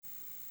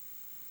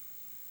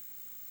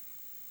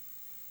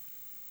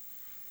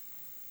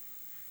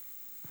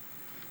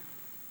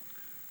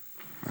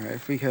All right,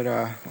 if we could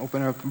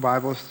open up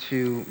Bibles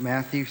to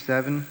Matthew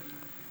 7,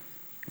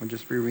 we'll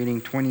just be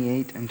reading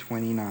 28 and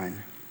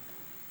 29.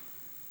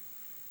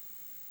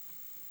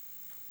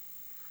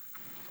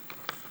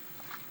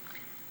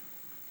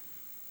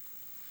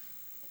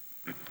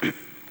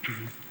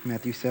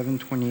 Matthew 7,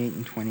 28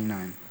 and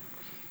 29.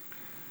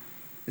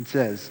 It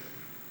says,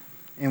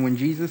 "And when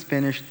Jesus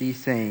finished these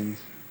sayings,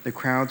 the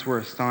crowds were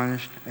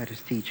astonished at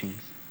his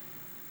teachings.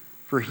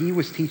 For he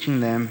was teaching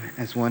them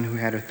as one who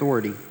had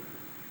authority,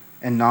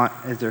 and not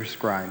as their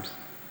scribes."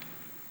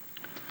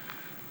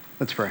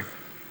 Let's pray.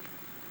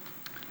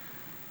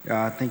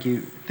 God, thank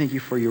you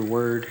for your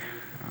word.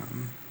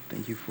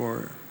 Thank you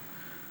for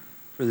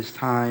this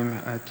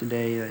time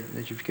today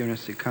that you've given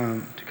us to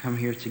come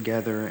here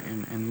together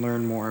and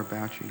learn more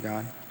about you,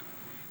 God.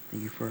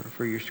 Thank you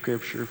for your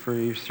scripture, for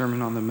your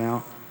Sermon on the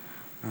Mount,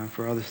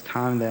 for all this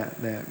time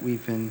that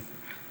we've been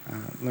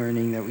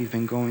learning, that we've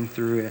been going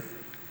through it.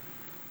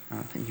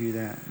 Thank you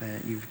that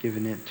you've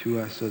given it to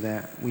us so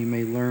that we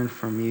may learn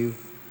from you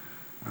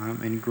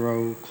and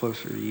grow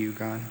closer to you,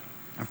 God.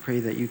 I pray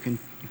that you can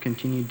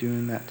continue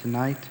doing that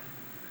tonight.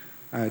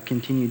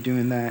 Continue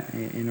doing that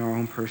in our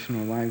own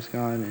personal lives,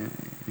 God,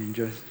 and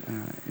just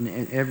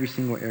in every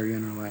single area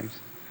in our lives.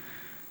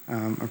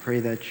 I pray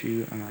that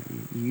you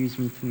use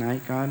me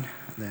tonight, God,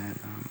 that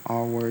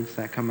all words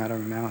that come out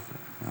of my mouth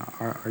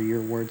are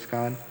your words,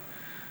 God.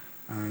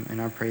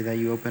 And I pray that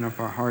you open up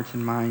our hearts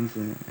and minds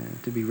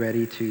to be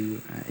ready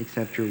to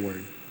accept your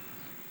word.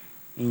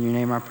 In your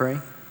name I pray,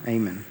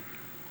 amen.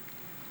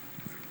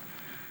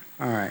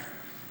 All right.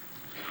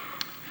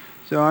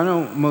 So I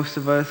know most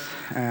of us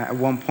at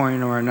one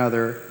point or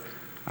another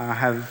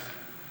have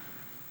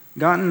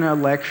gotten a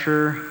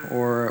lecture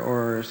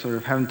or sort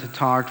of having to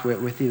talk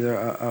with either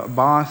a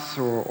boss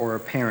or a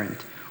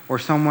parent or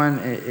someone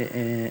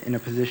in a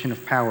position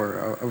of power,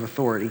 of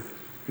authority.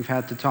 We've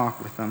had to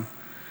talk with them.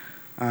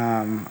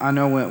 I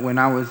know when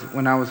I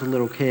was a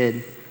little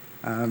kid,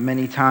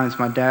 many times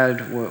my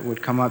dad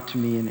would come up to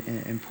me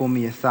and pull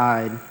me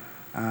aside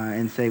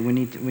and say, we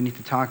need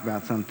to talk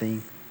about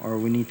something, or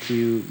we need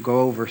to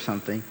go over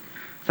something.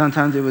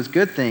 Sometimes it was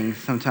good things.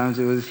 Sometimes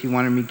it was he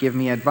wanted me to give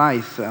me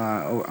advice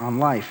on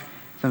life.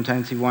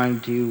 Sometimes he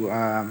wanted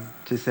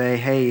to say,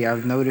 hey,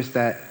 I've noticed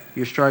that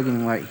you're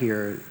struggling right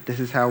here. This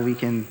is how we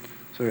can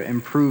sort of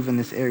improve in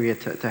this area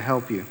to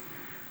help you.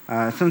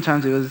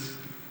 Sometimes it was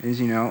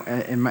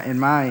in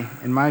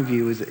my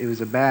view, it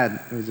was a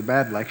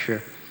bad lecture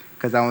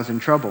because I was in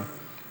trouble.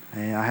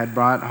 And I had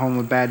brought home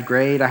a bad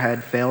grade. I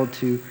had failed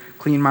to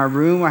clean my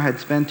room. I had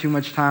spent too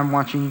much time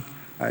watching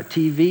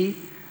TV.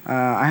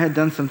 I had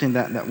done something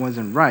that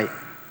wasn't right.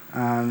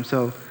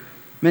 So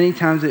many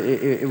times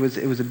it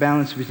was a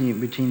balance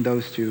between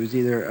those two. It was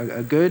either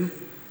a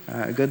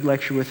good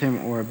lecture with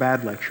him or a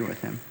bad lecture with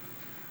him.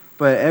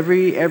 But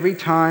every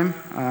time,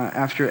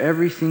 after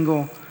every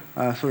single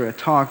sort of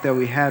talk that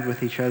we had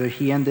with each other,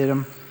 he ended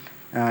them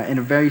in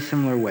a very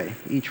similar way,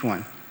 each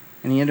one.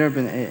 And he ended up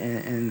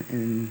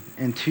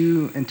in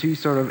two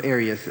sort of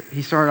areas.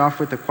 He started off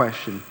with a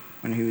question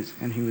when he was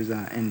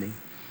ending.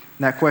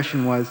 And that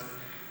question was,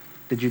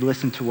 did you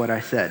listen to what I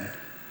said?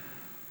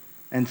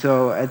 And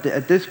so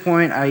at this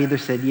point, I either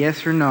said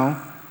yes or no.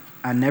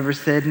 I never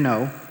said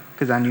no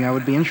because I knew I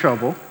would be in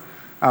trouble.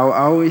 I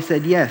always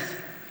said yes.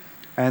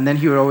 And then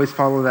he would always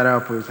follow that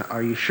up with,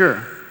 are you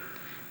sure?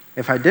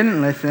 If I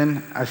didn't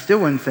listen, I still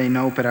wouldn't say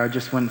no, but I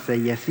just wouldn't say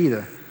yes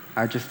either.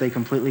 I'd just stay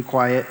completely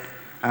quiet.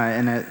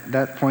 And at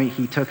that point,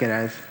 he took it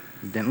as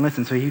he didn't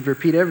listen. So he'd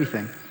repeat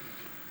everything.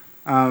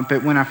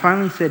 But when I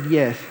finally said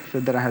yes,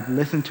 said that I had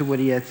listened to what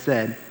he had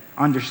said,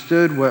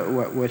 understood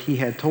what he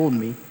had told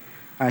me,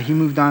 he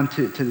moved on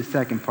to the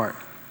second part,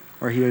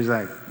 where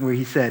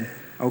he said,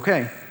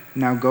 okay,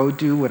 now go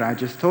do what I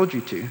just told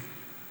you to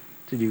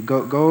do.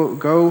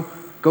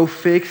 Go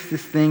fix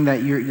this thing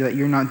that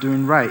you're not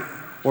doing right,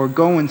 or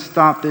go and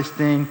stop this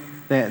thing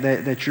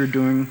that you're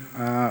doing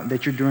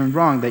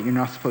wrong, that you're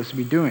not supposed to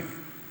be doing.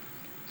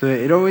 So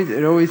it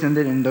always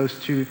ended in those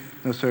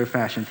sort of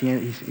fashions.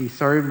 He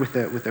started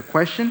with a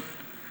question,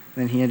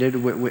 then he ended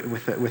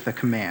with a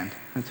command.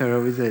 That's how it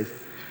always is.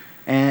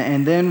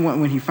 And then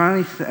when he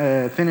finally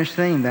finished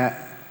saying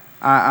that,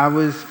 I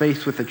was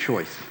faced with a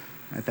choice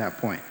at that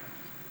point.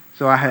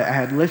 So I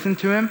had listened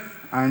to him.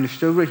 I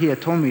understood what he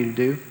had told me to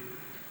do,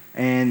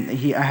 and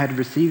I had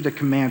received a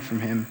command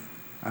from him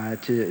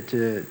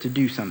to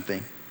do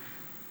something.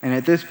 And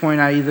at this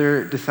point, I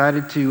either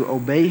decided to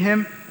obey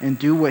him and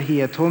do what he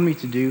had told me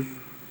to do,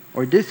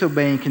 or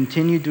disobey and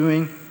continue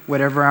doing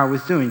whatever I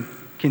was doing.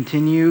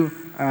 Continue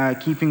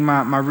keeping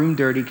my room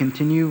dirty.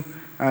 Continue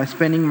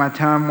spending my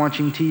time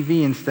watching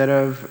TV instead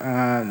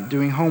of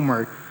doing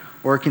homework.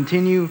 Or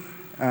continue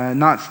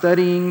not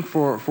studying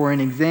for an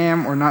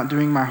exam or not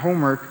doing my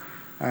homework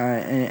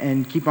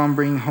and keep on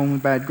bringing home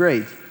bad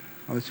grades.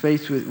 I was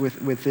faced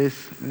with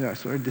this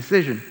sort of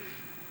decision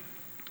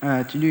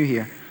to do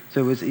here. So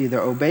it was either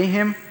obey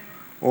him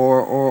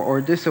or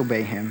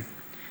disobey him.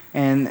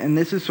 And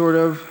this is sort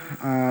of,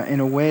 in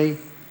a way,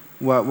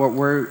 what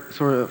we're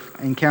sort of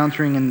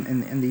encountering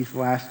in these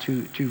last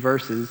two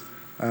verses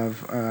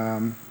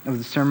of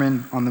the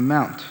Sermon on the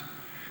Mount.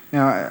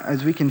 Now,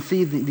 as we can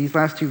see, these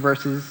last two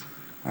verses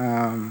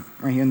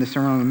right here in the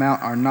Sermon on the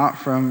Mount are not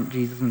from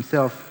Jesus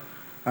himself,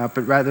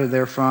 but rather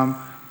they're from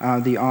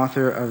the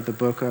author of the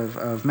book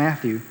of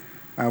Matthew,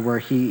 where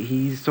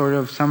he's sort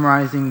of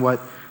summarizing what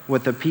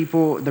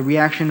the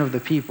reaction of the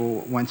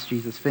people once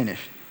Jesus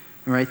finished.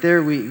 And right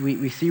there,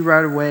 we see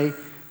right away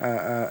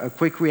a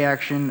quick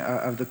reaction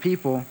of the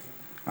people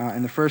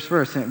in the first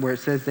verse, where it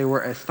says they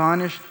were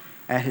astonished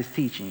at his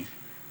teachings.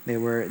 They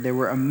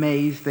were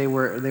amazed. They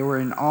were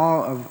in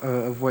awe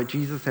of what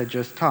Jesus had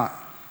just taught.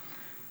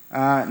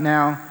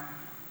 Now,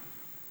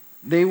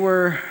 they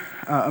were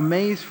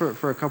amazed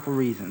for a couple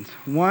reasons.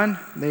 One,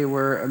 they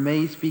were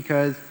amazed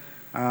because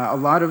a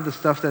lot of the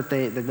stuff that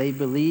they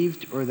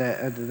believed or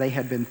that they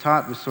had been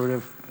taught was sort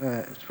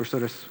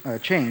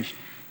of changed.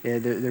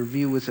 Their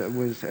view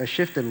was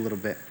shifted a little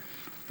bit.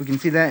 We can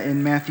see that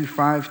in Matthew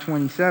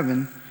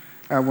 5:27,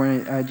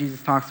 where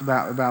Jesus talks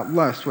about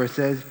lust, where it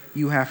says,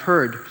 "You have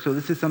heard." So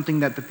this is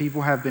something that the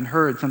people have been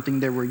heard, something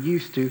they were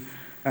used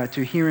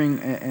to hearing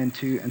and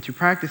to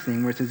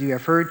practicing, where it says, "You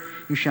have heard,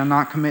 you shall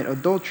not commit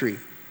adultery."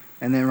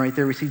 And then right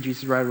there we see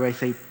Jesus right away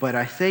say, "But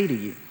I say to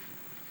you."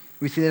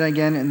 We see that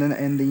again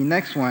in the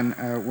next one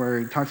where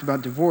he talks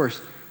about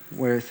divorce,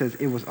 where it says,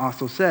 "It was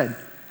also said."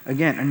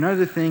 Again,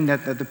 another thing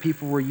that the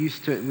people were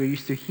used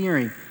to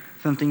hearing,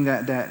 something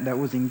that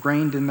was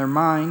ingrained in their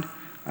mind,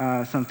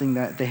 something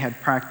that they had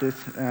practiced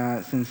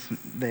since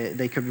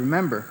they could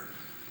remember.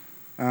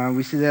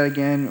 We see that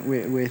again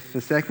with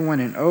the second one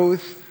in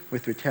oaths,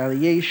 with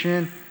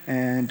retaliation,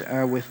 and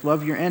with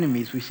love your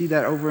enemies. We see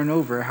that over and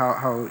over,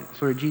 how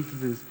sort of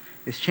Jesus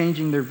is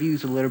changing their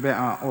views a little bit,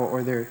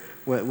 or their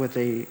what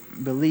they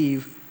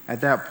believe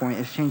at that point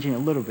is changing a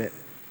little bit.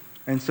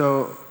 And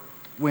so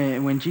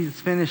when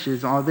Jesus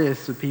finishes all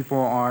this, the people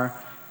are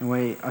in a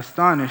way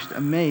astonished,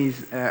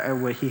 amazed at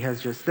what he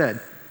has just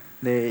said.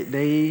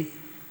 They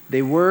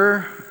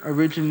were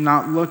originally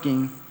not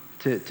looking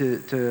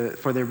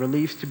for their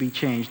beliefs to be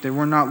changed. They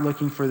were not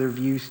looking for their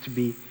views to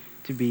be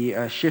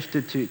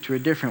shifted to a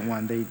different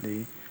one.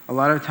 They a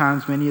lot of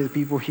times, many of the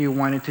people here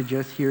wanted to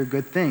just hear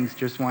good things,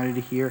 just wanted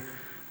to hear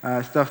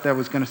stuff that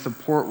was going to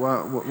support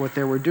what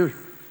they were doing.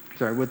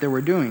 What they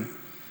were doing.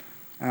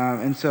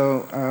 And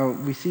so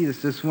we see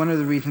this. This is one of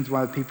the reasons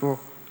why people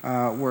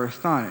were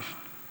astonished.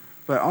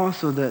 But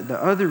also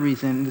the other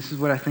reason, this is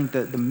what I think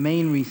the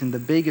main reason, the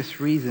biggest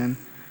reason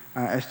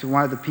as to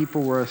why the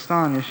people were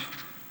astonished,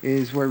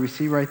 is where we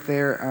see right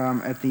there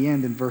at the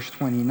end in verse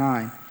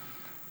 29,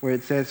 where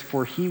it says,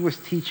 "For he was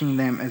teaching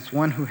them as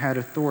one who had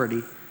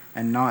authority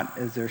and not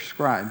as their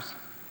scribes."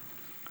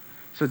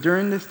 So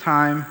during this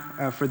time,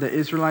 for the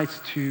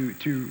Israelites to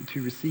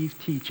receive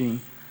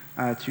teaching,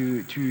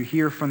 to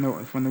hear from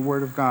the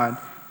Word of God,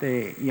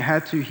 you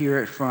had to hear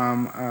it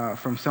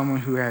from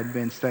someone who had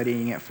been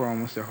studying it for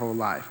almost their whole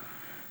life.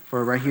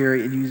 For right here,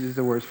 it uses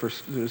the words for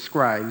the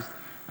scribes.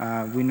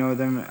 We know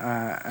them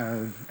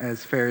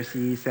as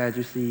Pharisees,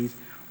 Sadducees,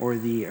 or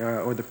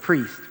the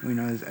priests. We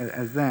know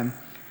as them,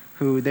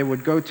 who they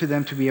would go to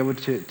them to be able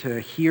to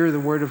hear the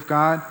Word of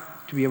God,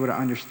 to be able to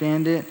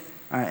understand it,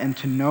 and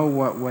to know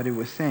what it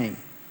was saying.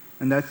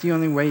 And that's the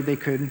only way they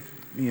could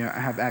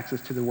have access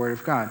to the Word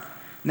of God.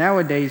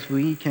 Nowadays,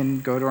 we can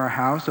go to our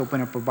house,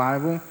 open up a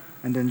Bible,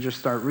 and then just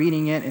start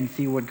reading it and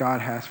see what God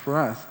has for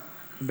us.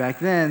 Back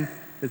then,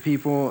 the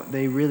people,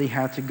 they really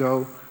had to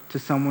go to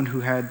someone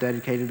who had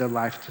dedicated a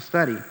life to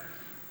study.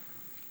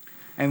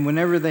 And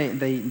whenever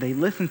they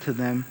listened to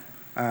them,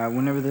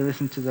 whenever they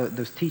listened to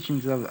those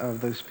teachings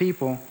of those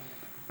people,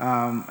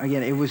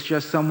 again, it was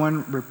just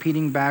someone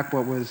repeating back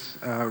what was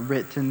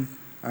written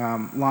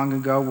long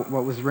ago,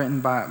 what was written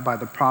by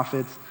the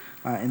prophets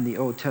in the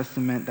Old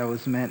Testament that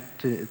was meant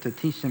to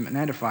teach them and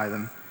edify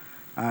them.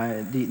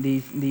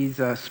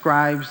 These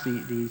scribes,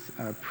 these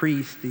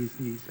priests,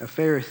 these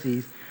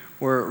Pharisees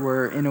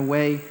were in a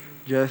way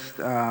just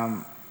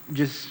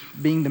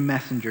being the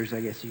messengers,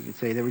 I guess you could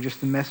say. They were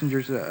just the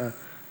messengers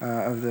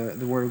of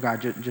the Word of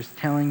God, just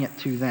telling it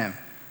to them.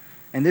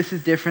 And this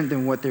is different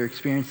than what they're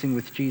experiencing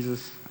with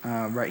Jesus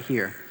right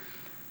here.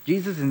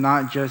 Jesus is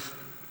not just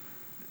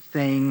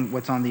saying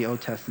what's on the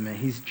Old Testament.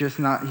 He's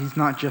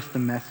not just the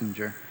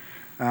messenger.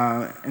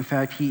 In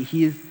fact,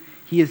 he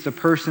is the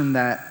person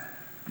that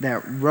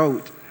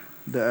wrote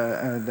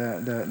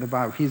the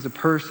Bible. He's the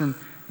person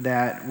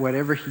that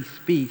whatever he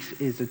speaks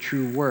is a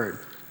true word.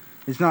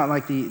 It's not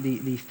like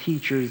these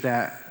teachers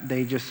that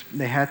they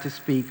had to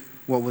speak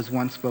what was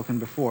once spoken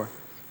before.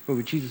 But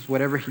with Jesus,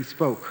 whatever he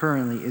spoke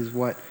currently is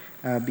what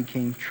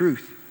became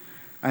truth.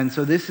 And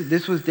so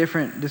this was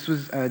different. This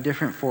was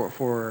different for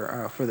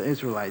the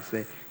Israelites.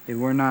 They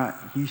were not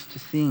used to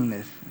seeing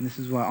this, and this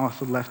is what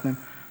also left them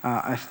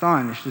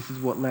astonished. This is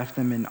what left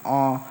them in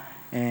awe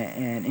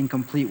and in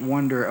complete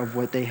wonder of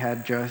what they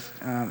had just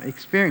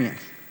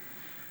experienced.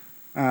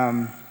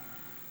 And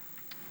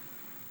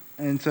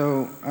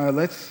so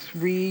let's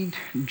read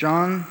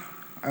John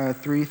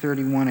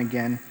 3:31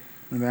 again.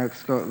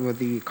 Let's go with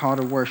the call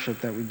to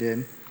worship that we did.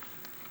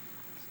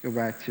 Let's go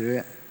back to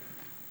it.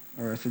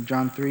 or it's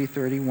John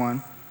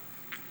 3:31.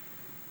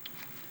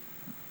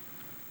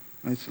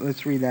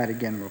 Let's read that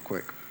again real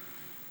quick.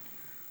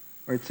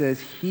 Where it says,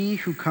 "He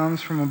who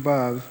comes from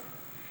above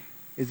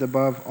is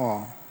above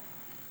all.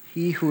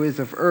 He who is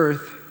of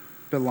earth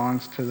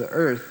belongs to the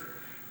earth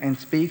and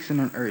speaks in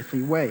an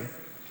earthly way.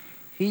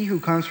 He who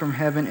comes from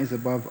heaven is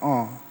above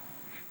all.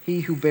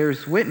 He who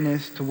bears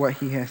witness to what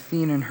he has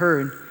seen and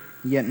heard,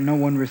 yet no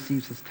one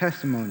receives his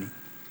testimony.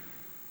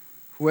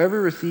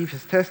 Whoever receives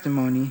his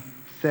testimony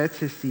sets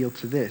his seal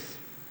to this,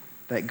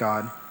 that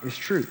God is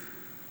true.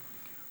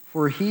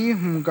 For he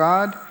whom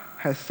God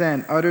has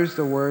sent utters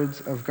the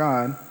words of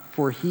God,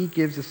 for he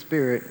gives the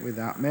Spirit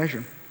without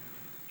measure.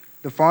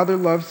 The Father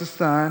loves the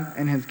Son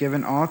and has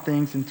given all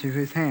things into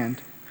his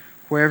hand.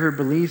 Whoever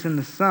believes in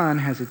the Son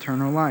has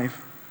eternal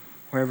life.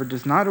 Whoever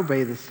does not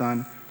obey the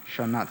Son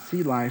shall not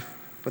see life,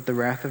 but the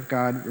wrath of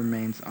God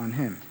remains on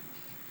him."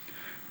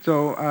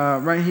 So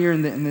right here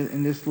in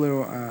this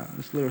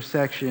little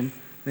section,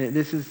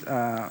 this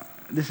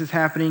is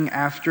happening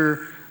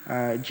after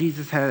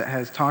Jesus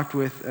has talked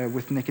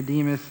with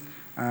Nicodemus.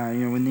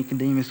 When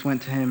Nicodemus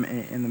went to him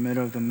in the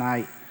middle of the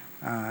night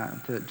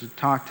to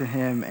talk to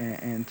him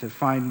and to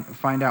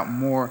find out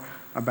more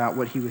about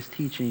what he was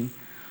teaching.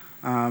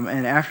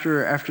 And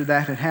after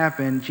that had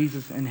happened,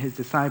 Jesus and his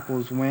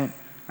disciples went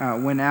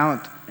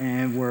out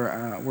and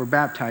were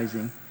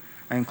baptizing.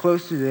 And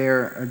close to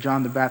there,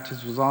 John the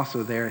Baptist was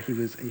also there. He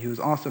was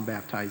also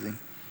baptizing.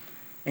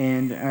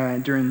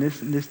 And during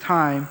this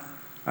time,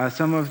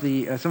 some of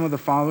the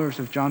followers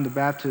of John the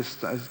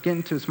Baptist get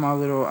into a small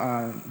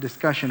little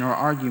discussion or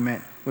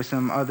argument with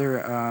some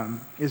other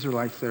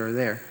Israelites that are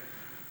there.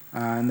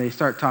 And they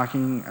start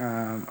talking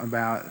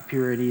about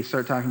purity,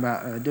 start talking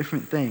about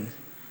different things.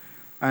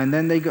 And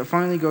then they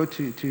finally go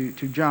to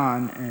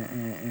John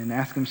and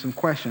ask him some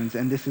questions.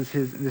 And this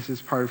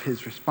is part of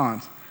his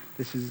response.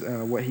 This is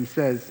what he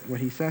says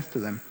to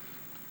them.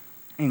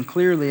 And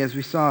clearly, as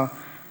we saw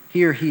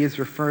here, he is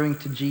referring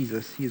to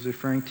Jesus. He is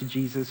referring to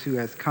Jesus who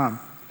has come.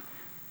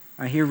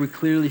 Here we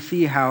clearly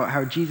see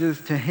how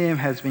Jesus, to him,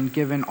 has been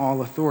given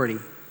all authority.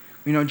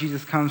 We know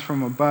Jesus comes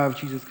from above.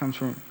 Jesus comes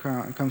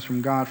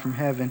from God, from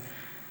heaven.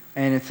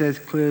 And it says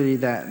clearly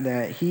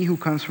that he who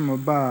comes from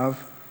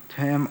above,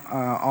 to him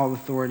all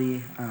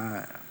authority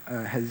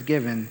has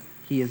given.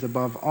 He is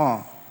above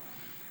all.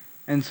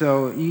 And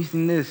so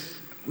using this,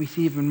 we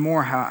see even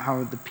more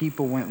how the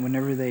people went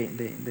whenever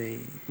they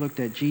looked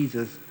at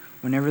Jesus,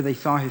 whenever they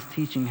saw his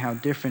teaching, how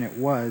different it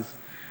was.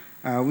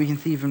 We can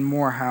see even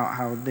more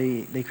how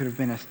they could have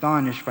been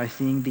astonished by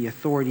seeing the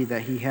authority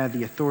that he had,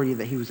 the authority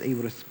that he was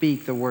able to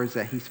speak, the words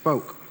that he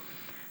spoke.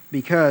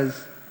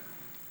 Because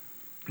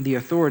the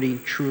authority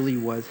truly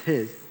was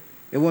his.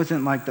 It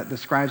wasn't like the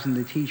scribes and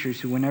the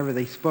teachers who, whenever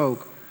they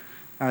spoke,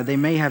 they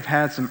may have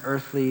had some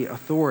earthly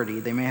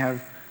authority. They may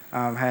have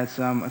had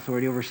some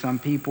authority over some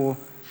people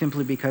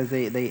simply because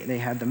they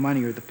had the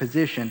money or the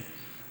position.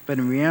 But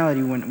in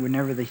reality,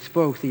 whenever they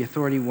spoke, the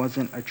authority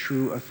wasn't a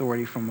true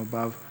authority from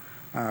above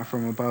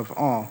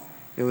all.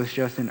 It was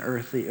just an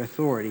earthly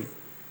authority.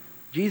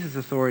 Jesus'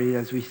 authority,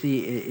 as we see,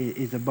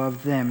 is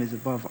above them, is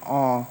above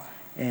all,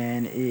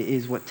 and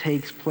is what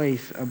takes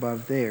place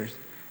above theirs.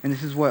 And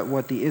this is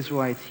what the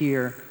Israelites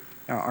here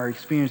are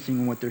experiencing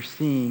and what they're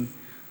seeing,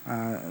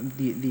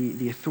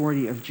 the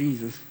authority of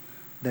Jesus.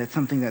 That's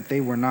something that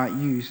they were not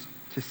used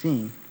to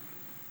seeing.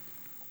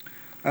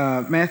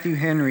 Matthew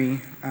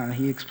Henry,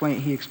 he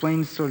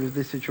explains sort of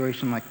this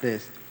situation like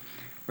this,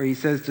 where he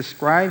says, "The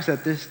scribes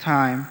at this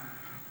time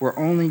were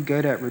only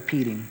good at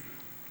repeating.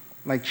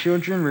 Like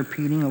children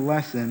repeating a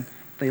lesson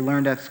they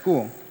learned at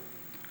school.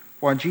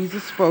 While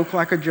Jesus spoke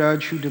like a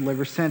judge who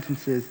delivers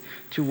sentences,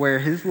 to where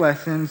his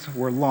lessons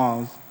were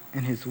laws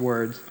and his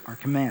words are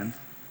commands."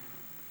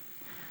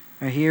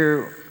 Now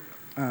here,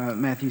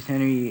 Matthew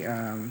Henry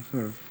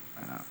sort of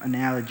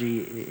analogy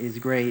is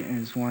great, and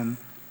it's one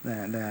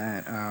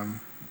that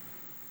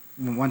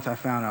once I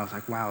found, I was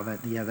like, wow,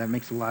 that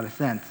makes a lot of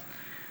sense.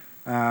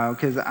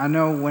 Because I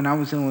know when I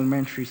was in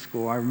elementary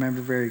school, I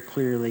remember very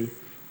clearly,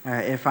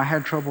 if I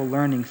had trouble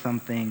learning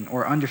something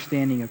or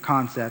understanding a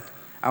concept,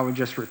 I would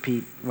just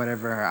repeat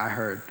whatever I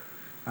heard.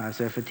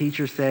 So if a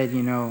teacher said,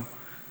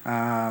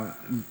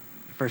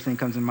 first thing that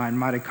comes to mind,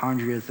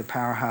 mitochondria is the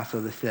powerhouse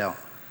of the cell.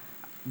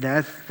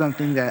 That's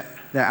something that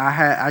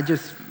I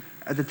just,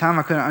 at the time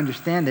I couldn't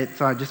understand it,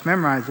 so I just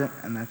memorized it,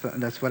 and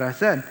that's what I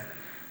said.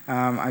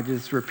 I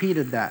just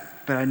repeated that,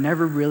 but I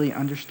never really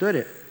understood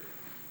it.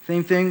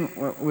 Same thing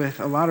with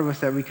a lot of us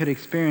that we could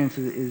experience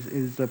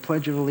is the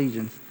Pledge of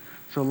Allegiance.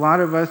 So a lot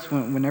of us,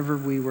 whenever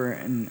we were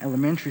in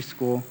elementary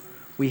school,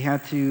 we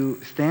had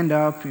to stand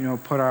up,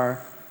 put our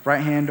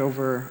right hand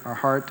over our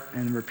heart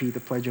and repeat the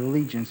Pledge of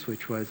Allegiance,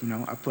 which was,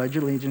 I pledge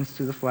allegiance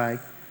to the flag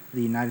of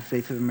the United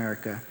States of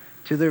America,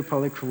 to the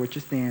republic for which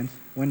it stands,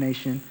 one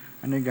nation,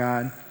 under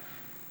God,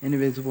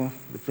 indivisible,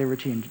 with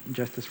liberty and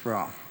justice for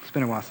all. It's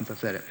been a while since I've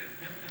said it.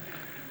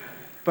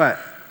 But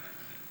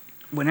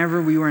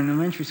whenever we were in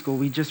elementary school,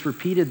 we just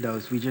repeated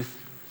those. We just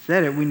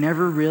said it. We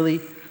never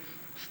really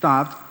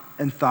stopped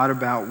and thought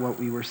about what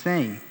we were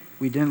saying.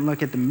 We didn't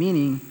look at the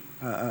meaning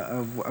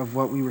of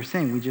what we were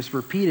saying. We just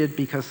repeated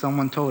because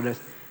someone told us,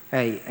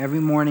 hey, every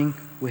morning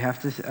we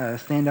have to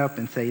stand up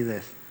and say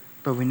this.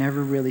 But we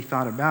never really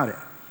thought about it.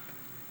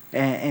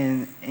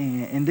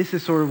 And this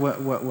is sort of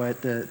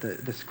what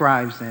the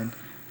scribes and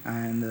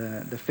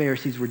the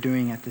Pharisees were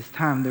doing at this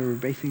time. They were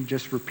basically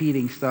just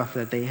repeating stuff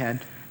that they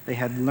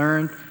had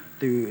learned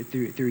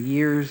through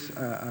years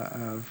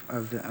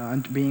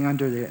of being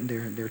under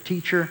their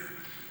teacher.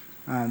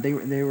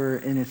 They were,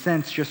 in a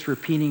sense, just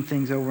repeating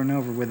things over and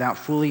over without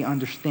fully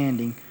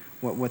understanding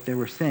what they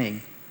were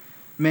saying.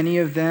 Many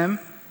of them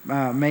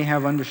may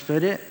have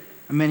understood it.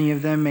 Many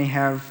of them may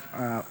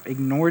have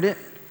ignored it.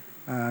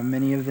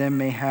 Many of them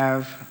may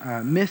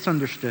have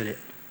misunderstood it.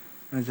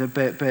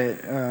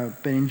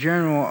 But in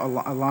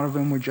general, a lot of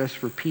them were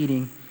just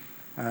repeating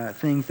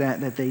things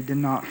that they did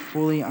not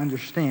fully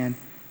understand,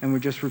 and were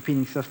just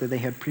repeating stuff that they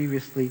had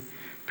previously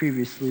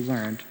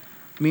learned.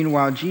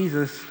 Meanwhile,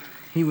 Jesus,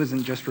 he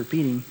wasn't just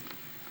repeating.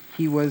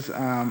 He was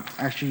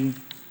actually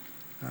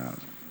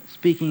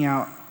speaking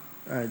out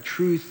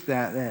truths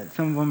that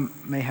some of them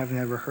may have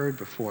never heard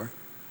before.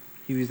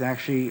 He was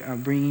actually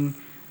bringing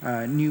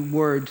new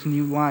words,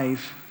 new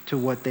life to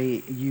what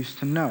they used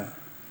to know.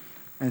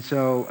 And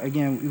so,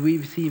 again,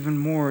 we see even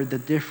more the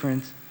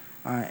difference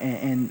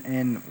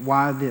and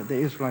why the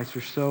Israelites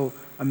were so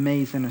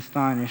amazed and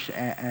astonished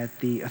at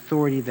the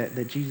authority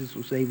that Jesus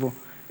was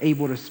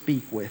able to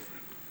speak with.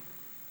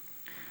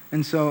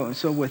 And so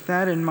with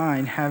that in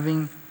mind,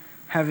 having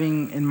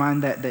in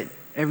mind that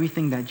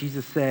everything that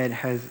Jesus said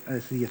has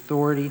the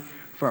authority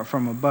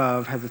from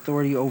above, has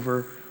authority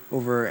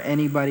over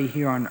anybody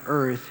here on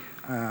earth,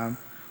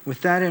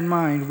 with that in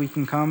mind, we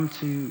can come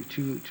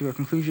to a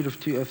conclusion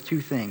of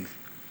two things.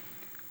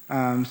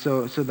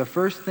 So the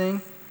first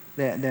thing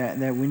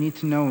that we need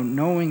to know,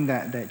 knowing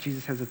that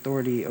Jesus has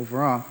authority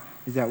over all,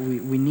 is that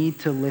we need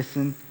to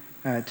listen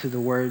to the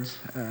words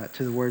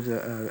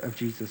of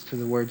Jesus, to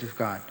the words of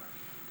God.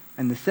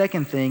 And the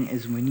second thing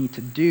is we need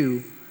to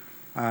do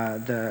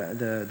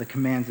the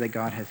commands that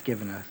God has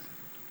given us.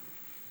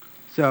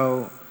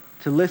 So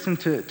to listen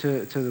to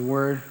the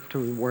word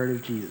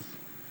of Jesus.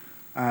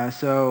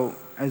 So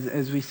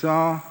as we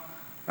saw,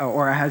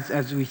 or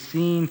as we've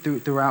seen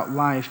throughout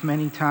life,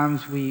 many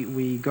times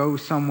we go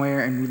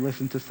somewhere and we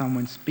listen to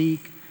someone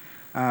speak.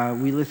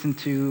 We listen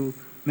to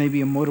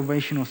maybe a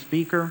motivational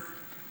speaker.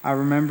 I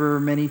remember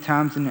many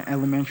times in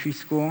elementary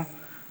school.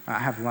 I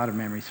have a lot of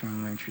memories from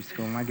elementary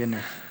school, my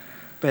goodness.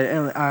 But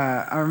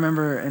I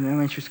remember in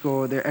elementary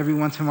school, every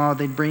once in a while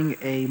they'd bring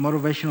a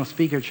motivational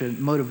speaker to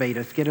motivate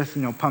us, get us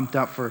pumped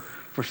up for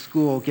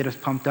school, get us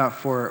pumped up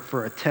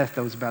for a test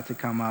that was about to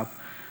come up.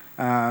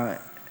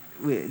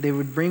 They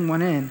would bring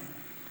one in,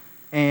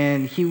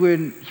 and he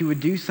would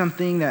do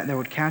something that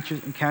would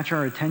catch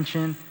our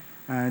attention,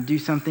 do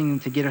something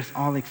to get us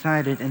all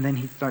excited, and then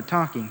he'd start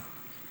talking.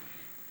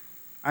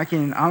 I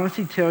can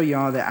honestly tell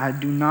y'all that I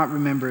do not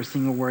remember a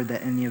single word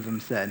that any of them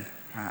said.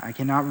 I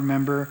cannot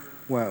remember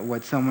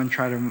what someone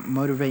tried to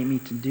motivate me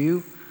to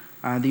do.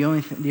 The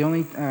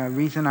only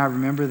reason I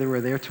remember they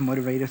were there to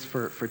motivate us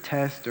for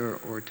tests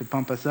or to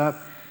pump us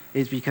up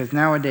is because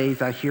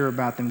nowadays I hear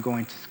about them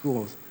going to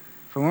schools.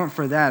 If it weren't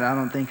for that, I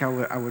don't think I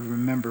would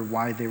remember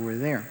why they were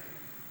there.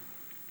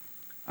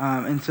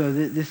 And so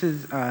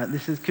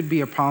this could be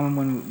a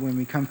problem when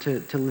we come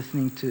to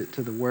listening to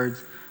the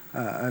words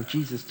of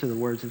Jesus, to the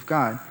words of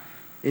God,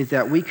 is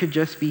that we could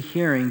just be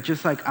hearing,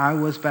 just like I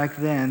was back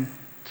then,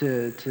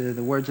 to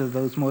the words of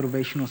those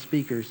motivational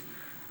speakers.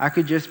 I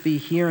could just be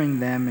hearing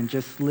them and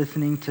just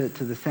listening to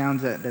the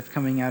sounds that's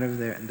coming out of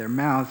their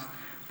mouths,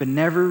 but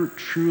never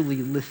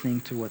truly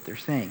listening to what they're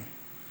saying.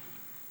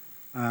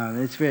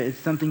 It's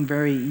something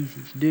very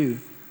easy to do.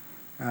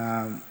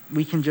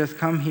 We can just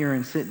come here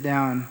and sit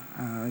down,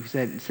 like I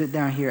said, sit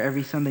down here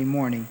every Sunday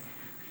morning,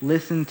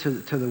 listen to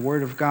the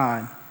Word of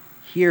God,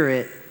 hear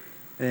it,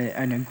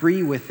 and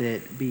agree with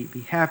it, be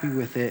happy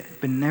with it,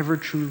 but never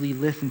truly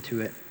listen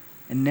to it,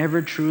 and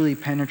never truly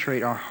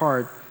penetrate our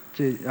heart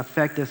to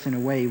affect us in a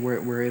way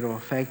where it'll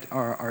affect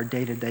our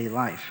day-to-day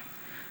life.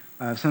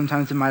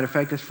 Sometimes it might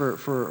affect us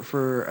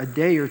for a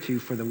day or two,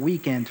 for the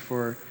weekend,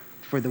 for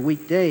the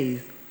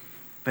weekdays,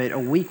 but a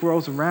week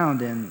rolls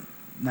around and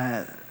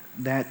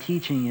that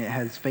teaching, it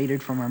has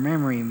faded from our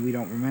memory and we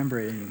don't remember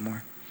it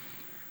anymore.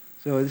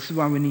 So this is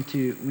why we need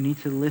to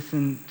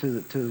listen to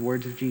the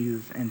words of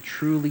Jesus and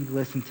truly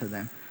listen to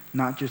them,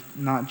 not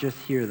just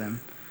hear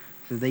them.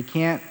 So they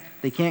can't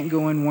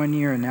go in one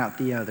ear and out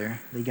the other.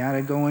 They got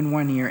to go in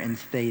one ear and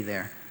stay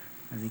there.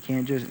 And they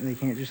can't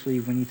just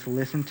leave. We need to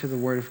listen to the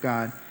Word of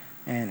God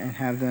and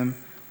have them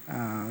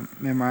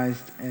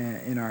memorized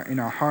in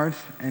our hearts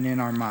and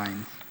in our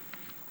minds.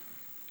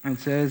 And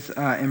it says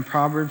in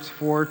Proverbs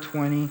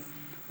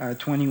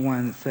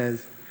 4:21, it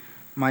says,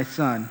 "My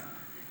son,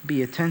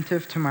 be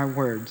attentive to my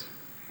words.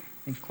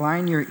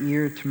 Incline your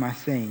ear to my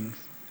sayings.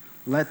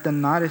 Let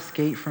them not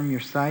escape from your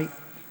sight.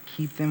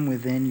 Keep them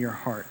within your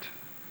heart."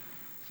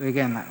 So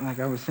again, like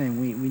I was saying,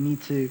 we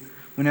need to,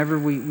 whenever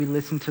we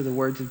listen to the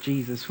words of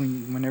Jesus,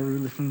 whenever we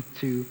listen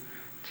to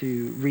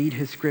read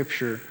his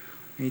scripture,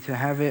 We need to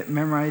have it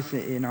memorized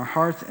in our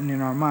hearts and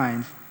in our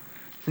minds,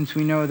 since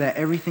we know that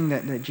everything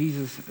that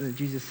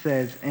Jesus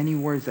says, any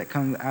words that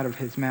come out of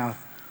his mouth,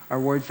 are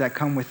words that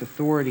come with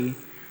authority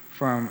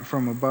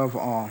from above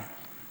all.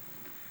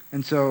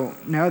 And so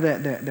now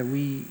that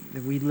we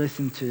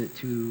listen to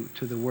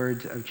the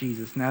words of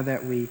Jesus, now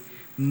that we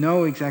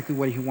know exactly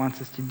what he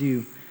wants us to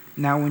do,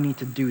 now we need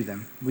to do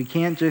them. We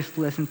can't just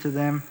listen to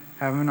them,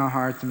 have them in our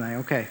hearts, and be like,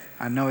 okay,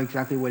 I know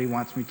exactly what he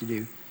wants me to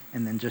do,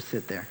 and then just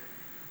sit there.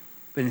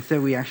 But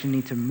instead, we actually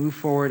need to move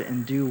forward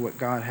and do what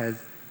God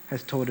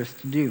has told us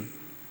to do.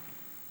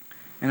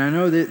 And I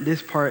know that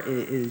this part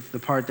is the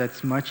part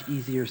that's much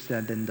easier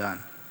said than done,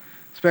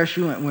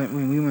 especially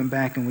when we went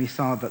back and we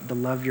saw the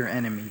love your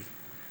enemies.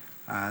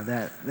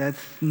 That's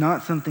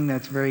not something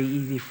that's very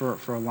easy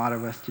for a lot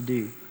of us to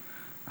do.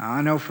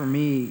 I know for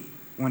me,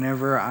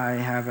 whenever I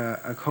have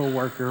a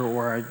coworker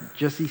or I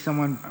just see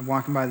someone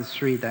walking by the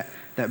street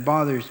that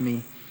bothers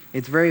me,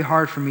 it's very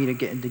hard for me to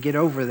get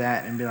over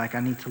that and be like, I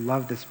need to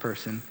love this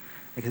person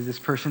because this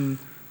person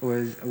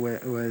was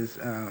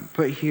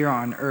put here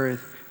on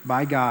earth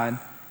by God,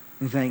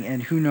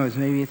 and who knows,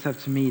 maybe it's up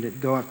to me to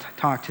go up to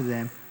talk to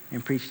them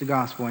and preach the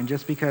gospel. And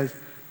just because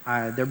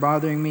they're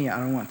bothering me, I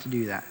don't want to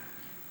do that.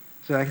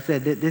 So like I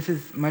said, this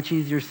is much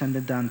easier said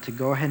than done, to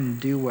go ahead and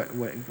do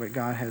what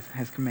God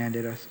has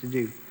commanded us to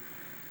do.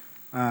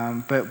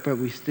 But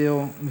we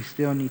still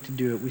need to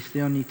do it. We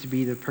still need to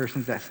be the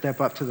persons that step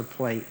up to the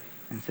plate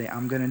and say,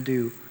 I'm going to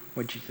do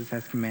what Jesus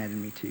has commanded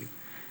me to.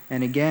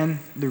 And again,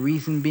 the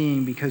reason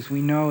being because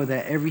we know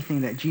that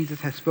everything that Jesus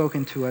has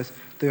spoken to us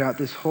throughout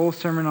this whole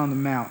Sermon on the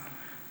Mount,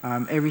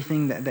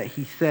 everything that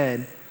he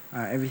said,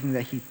 everything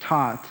that he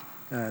taught,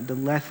 the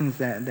lessons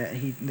that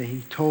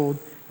he told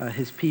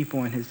his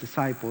people and his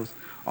disciples,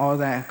 all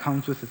that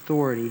comes with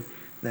authority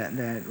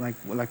that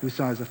like we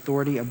saw, is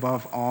authority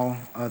above all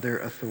other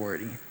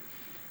authority.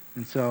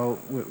 And so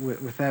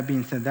with that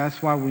being said,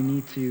 that's why we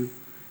need to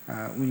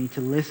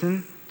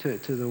listen to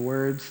the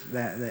words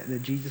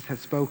that Jesus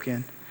has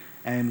spoken,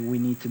 and we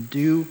need to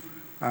do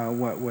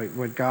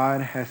what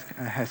God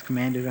has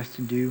commanded us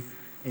to do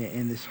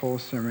in this whole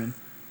Sermon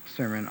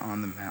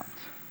on the Mount.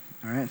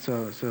 All right,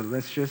 so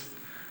let's just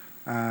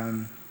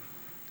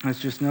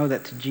know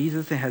that to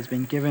Jesus it has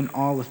been given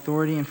all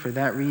authority, and for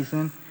that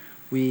reason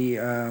we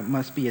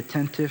must be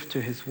attentive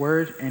to his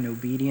word and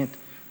obedient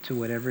to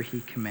whatever he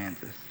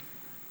commands us.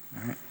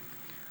 All right,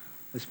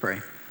 let's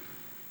pray.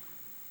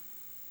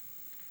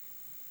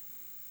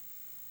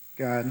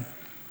 God,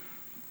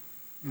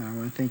 I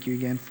want to thank you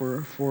again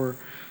for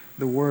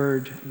the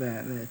word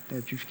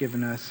that you've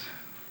given us,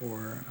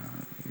 for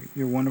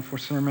your wonderful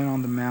Sermon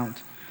on the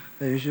Mount.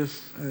 That it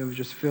was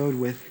just filled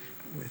with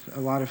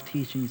a lot of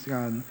teachings,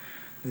 God,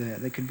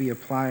 that could be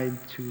applied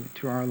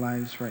to our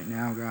lives right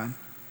now, God.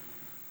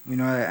 We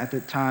know that at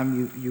the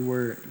time you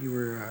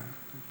were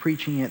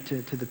preaching it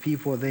to the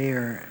people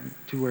there,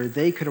 to where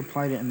they could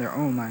apply it in their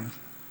own lives.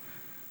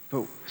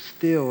 But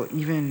still,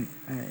 even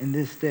in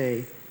this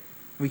day,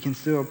 we can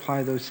still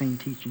apply those same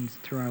teachings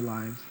to our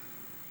lives.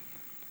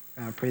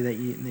 I pray that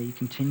you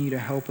continue to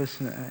help us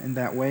in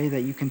that way,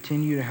 that you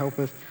continue to help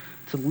us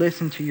to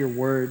listen to your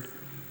word,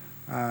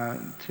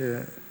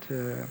 to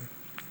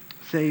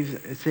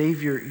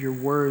save your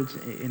words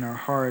in our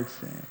hearts,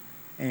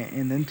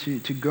 and then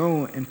to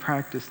go and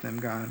practice them,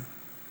 God.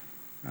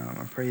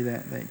 I pray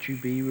that you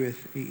be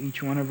with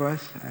each one of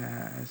us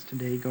as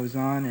today goes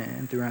on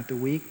and throughout the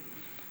week.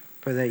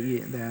 Pray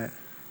that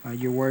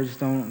your words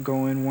don't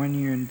go in one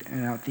ear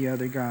and out the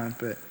other, God,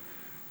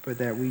 but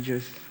that we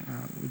just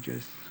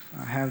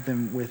have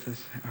them with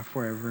us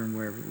forever and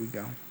wherever we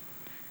go.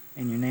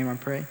 In your name I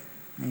pray,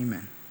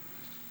 amen.